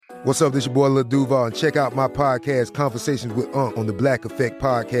What's up, this your boy Lil Duval, and check out my podcast, Conversations with Unc, on the Black Effect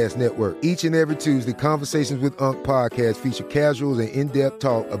Podcast Network. Each and every Tuesday, Conversations with Unc podcast feature casuals and in-depth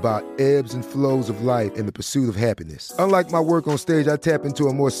talk about ebbs and flows of life and the pursuit of happiness. Unlike my work on stage, I tap into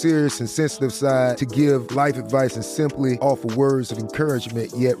a more serious and sensitive side to give life advice and simply offer words of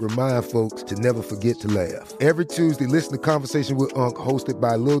encouragement, yet remind folks to never forget to laugh. Every Tuesday, listen to Conversations with Unc, hosted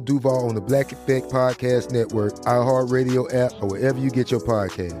by Lil Duval on the Black Effect Podcast Network, iHeartRadio app, or wherever you get your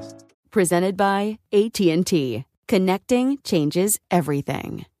podcasts. Presented by AT&T. Connecting changes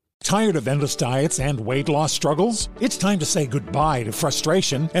everything. Tired of endless diets and weight loss struggles? It's time to say goodbye to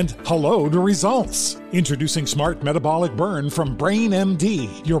frustration and hello to results. Introducing Smart Metabolic Burn from Brain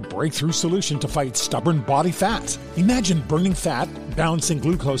MD, your breakthrough solution to fight stubborn body fat. Imagine burning fat, balancing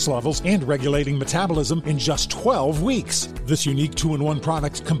glucose levels, and regulating metabolism in just 12 weeks. This unique 2-in-1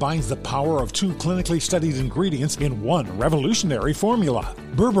 product combines the power of 2 clinically studied ingredients in one revolutionary formula.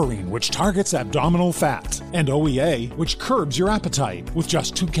 Berberine, which targets abdominal fat, and OEA, which curbs your appetite. With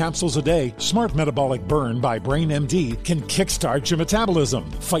just 2 capsules a day, Smart Metabolic Burn by Brain MD can kickstart your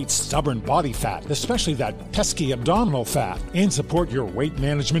metabolism, fight stubborn body fat, especially that pesky abdominal fat, and support your weight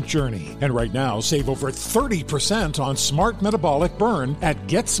management journey. And right now, save over 30% on Smart Metabolic Burn at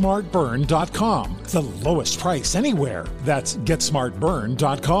GetSmartBurn.com. The lowest price anywhere. That's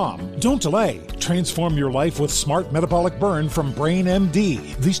GetSmartBurn.com. Don't delay. Transform your life with Smart Metabolic Burn from Brain MD.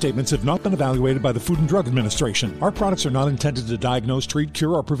 These statements have not been evaluated by the Food and Drug Administration. Our products are not intended to diagnose, treat,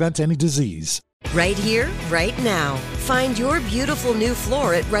 cure, or prevent any disease. Right here, right now. Find your beautiful new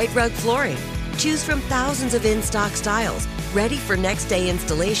floor at Right Rug Flooring. Choose from thousands of in-stock styles, ready for next day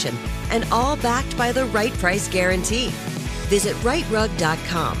installation, and all backed by the right price guarantee. Visit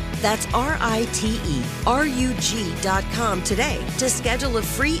rightrug.com. That's RITERUG.com today to schedule a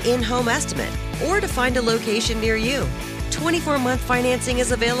free in-home estimate or to find a location near you. 24-month financing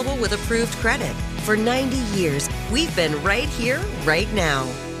is available with approved credit. For 90 years, we've been right here, right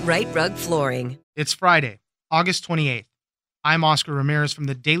now. Right Rug Flooring. It's Friday, August 28th. I'm Oscar Ramirez from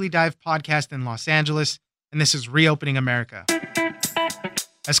the Daily Dive podcast in Los Angeles, and this is Reopening America.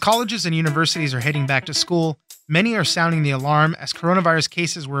 As colleges and universities are heading back to school, many are sounding the alarm as coronavirus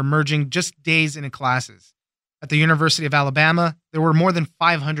cases were emerging just days into classes. At the University of Alabama, there were more than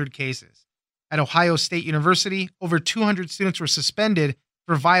 500 cases. At Ohio State University, over 200 students were suspended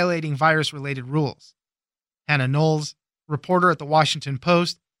for violating virus-related rules. Hannah Knowles, reporter at the Washington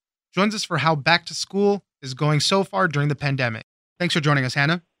Post, joins us for how back to school is going so far during the pandemic. Thanks for joining us,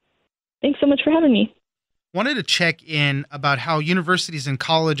 Hannah. Thanks so much for having me. Wanted to check in about how universities and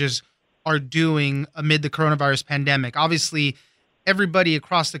colleges are doing amid the coronavirus pandemic. Obviously, everybody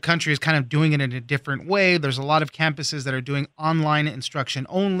across the country is kind of doing it in a different way. There's a lot of campuses that are doing online instruction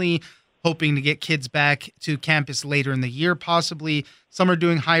only, hoping to get kids back to campus later in the year, possibly. Some are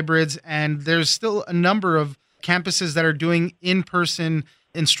doing hybrids, and there's still a number of campuses that are doing in-person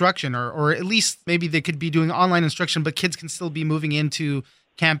instruction, or at least maybe they could be doing online instruction, but kids can still be moving into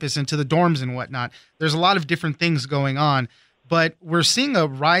campus and to the dorms and whatnot. There's a lot of different things going on, but we're seeing a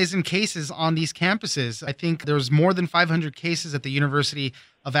rise in cases on these campuses. I think there's more than 500 cases at the University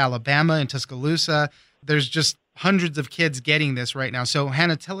of Alabama in Tuscaloosa. There's just hundreds of kids getting this right now. So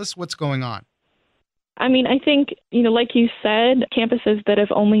Hannah, tell us what's going on. I mean, I think, like you said, campuses that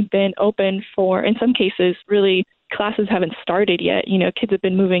have only been open for, in some cases, really classes haven't started yet. Kids have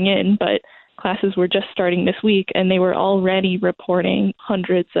been moving in, but classes were just starting this week, and they were already reporting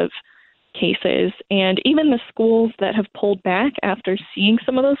hundreds of cases. And even the schools that have pulled back after seeing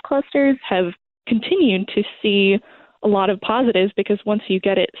some of those clusters have continued to see a lot of positives, because once you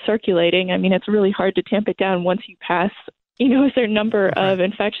get it circulating, I mean, it's really hard to tamp it down once you pass, a certain number of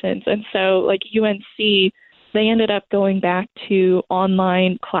infections. And so like UNC, they ended up going back to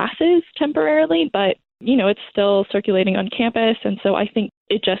online classes temporarily, but, it's still circulating on campus. And so I think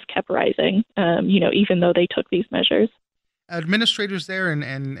it just kept rising, even though they took these measures. Administrators there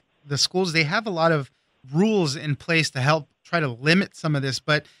and the schools, they have a lot of rules in place to help try to limit some of this,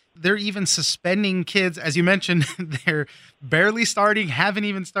 but they're even suspending kids. As you mentioned, they're barely starting, haven't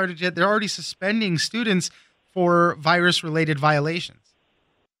even started yet. They're already suspending students for virus-related violations.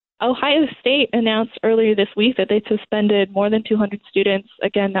 Ohio State announced earlier this week that they suspended more than 200 students.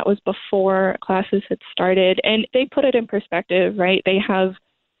 Again, that was before classes had started. And they put it in perspective, right? They have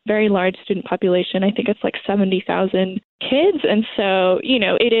very large student population. I think it's like 70,000 kids. And so,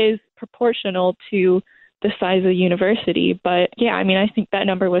 it is proportional to the size of the university. But yeah, I mean, I think that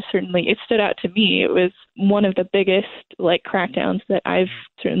number was certainly, it stood out to me. It was one of the biggest crackdowns that I've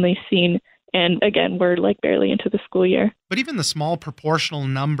certainly seen. And again, we're barely into the school year. But even the small proportional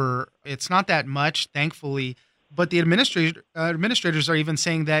number, it's not that much, thankfully. But the administrators are even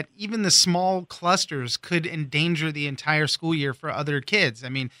saying that even the small clusters could endanger the entire school year for other kids. I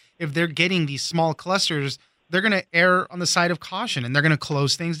mean, if they're getting these small clusters, they're going to err on the side of caution and they're going to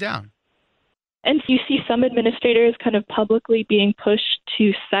close things down. And you see some administrators kind of publicly being pushed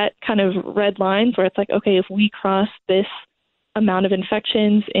to set kind of red lines where it's like, okay, if we cross this amount of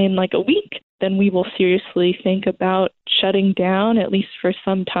infections in like a week, then we will seriously think about shutting down at least for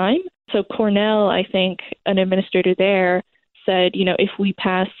some time. So Cornell, I think an administrator there said, if we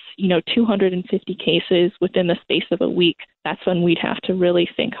pass, 250 cases within the space of a week, that's when we'd have to really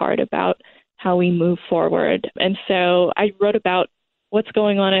think hard about how we move forward. And so I wrote about what's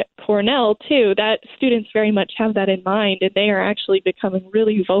going on at Cornell, too, that students very much have that in mind, and they are actually becoming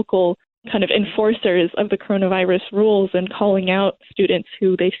really vocal kind of enforcers of the coronavirus rules and calling out students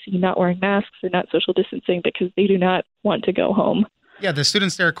who they see not wearing masks or not social distancing because they do not want to go home. Yeah, the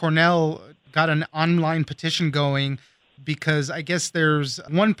students there at Cornell got an online petition going because I guess there's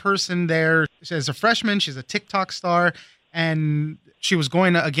one person there, she's a freshman, she's a TikTok star, and she was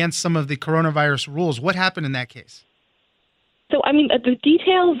going against some of the coronavirus rules. What happened in that case? So, the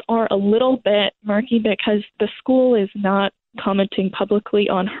details are a little bit murky because the school is not commenting publicly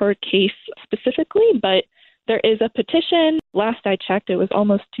on her case specifically, but there is a petition. Last I checked, it was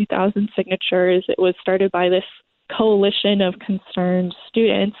almost 2,000 signatures. It was started by this coalition of concerned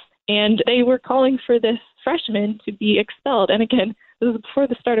students, and they were calling for this freshman to be expelled. And again, this is before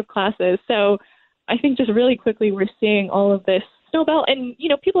the start of classes. So I think just really quickly we're seeing all of this snowball. And,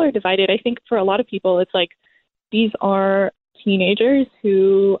 people are divided. I think for a lot of people, it's like these are teenagers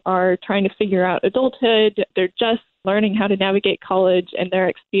who are trying to figure out adulthood. They're just learning how to navigate college, and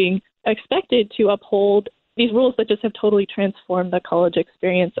they're being expected to uphold these rules that just have totally transformed the college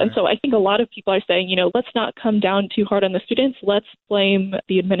experience. And so I think a lot of people are saying, let's not come down too hard on the students. Let's blame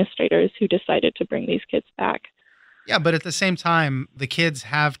the administrators who decided to bring these kids back. Yeah, but at the same time, the kids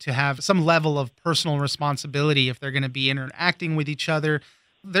have to have some level of personal responsibility if they're going to be interacting with each other.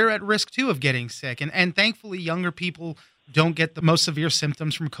 They're at risk, too, of getting sick. And thankfully, younger people don't get the most severe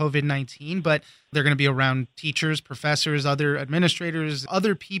symptoms from COVID-19, but they're going to be around teachers, professors, other administrators,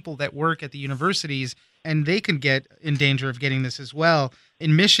 other people that work at the universities, and they can get in danger of getting this as well.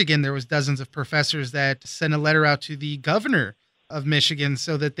 In Michigan, there was dozens of professors that sent a letter out to the governor of Michigan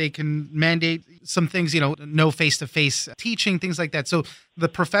so that they can mandate some things, no face-to-face teaching, things like that. So the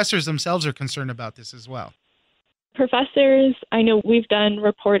professors themselves are concerned about this as well. Professors, I know we've done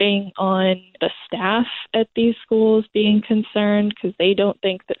reporting on the staff at these schools being concerned because they don't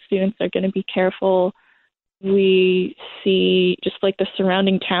think that students are going to be careful. We see just like the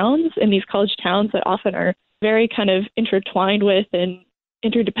surrounding towns and these college towns that often are very kind of intertwined with and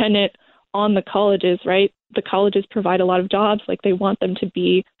interdependent on the colleges, right? The colleges provide a lot of jobs, like they want them to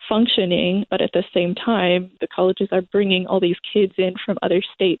be functioning, but at the same time, the colleges are bringing all these kids in from other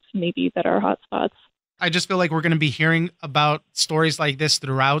states, maybe that are hotspots. I just feel like we're going to be hearing about stories like this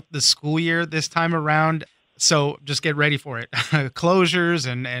throughout the school year this time around. So just get ready for it. Closures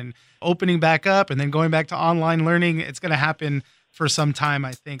and opening back up and then going back to online learning. It's going to happen for some time,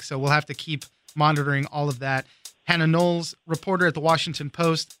 I think. So we'll have to keep monitoring all of that. Hannah Knowles, reporter at The Washington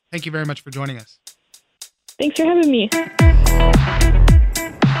Post. Thank you very much for joining us. Thanks for having me.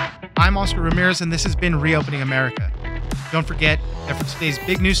 I'm Oscar Ramirez, and this has been Reopening America. Don't forget that for today's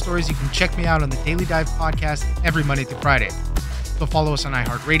big news stories, you can check me out on the Daily Dive podcast every Monday through Friday. So follow us on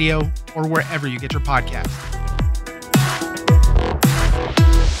iHeartRadio or wherever you get your podcasts.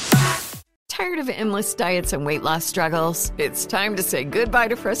 Tired of endless diets and weight loss struggles? It's time to say goodbye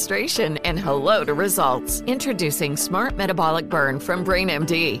to frustration and hello to results. Introducing Smart Metabolic Burn from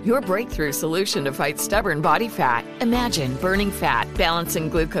BrainMD, your breakthrough solution to fight stubborn body fat. Imagine burning fat, balancing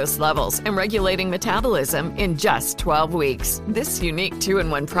glucose levels, and regulating metabolism in just 12 weeks. This unique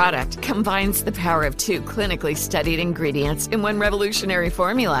 2-in-1 product combines the power of 2 clinically studied ingredients in one revolutionary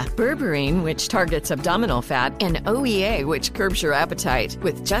formula. Berberine, which targets abdominal fat, and OEA, which curbs your appetite.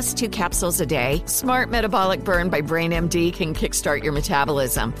 With just 2 capsules a day, Smart Metabolic Burn by BrainMD can kickstart your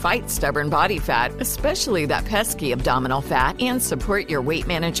metabolism, fight stubborn body fat, especially that pesky abdominal fat, and support your weight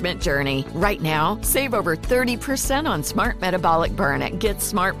management journey. Right now, save over 30% on Smart Metabolic Burn at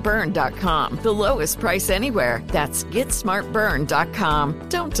GetSmartBurn.com. The lowest price anywhere. That's GetSmartBurn.com.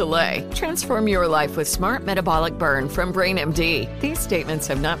 Don't delay. Transform your life with Smart Metabolic Burn from BrainMD. These statements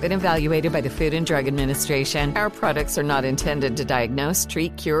have not been evaluated by the Food and Drug Administration. Our products are not intended to diagnose,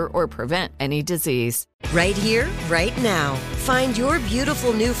 treat, cure, or prevent any disease. Right here, right now. Find your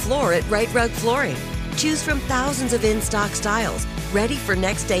beautiful new floor at Right Rug Flooring. Choose from thousands of in-stock styles, ready for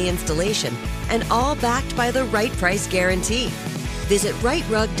next day installation, and all backed by the right price guarantee. Visit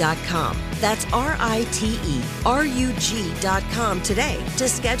rightrug.com. That's RITERUG.com today to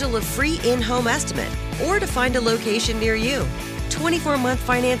schedule a free in-home estimate or to find a location near you. 24-month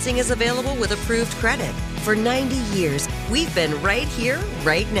financing is available with approved credit. For 90 years, we've been right here,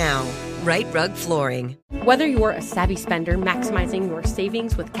 right now. Right Rug Flooring. Whether you're a savvy spender maximizing your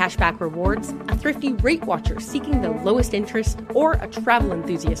savings with cashback rewards, a thrifty rate watcher seeking the lowest interest, or a travel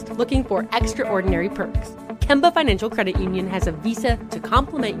enthusiast looking for extraordinary perks, Kemba Financial Credit Union has a visa to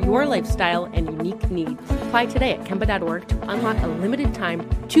complement your lifestyle and unique needs. Apply today at Kemba.org to unlock a limited time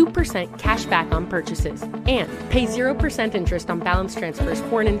 2% cash back on purchases and pay 0% interest on balance transfers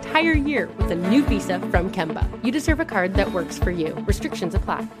for an entire year with a new visa from Kemba. You deserve a card that works for you. Restrictions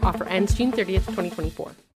apply. Offer ends June 30th, 2024.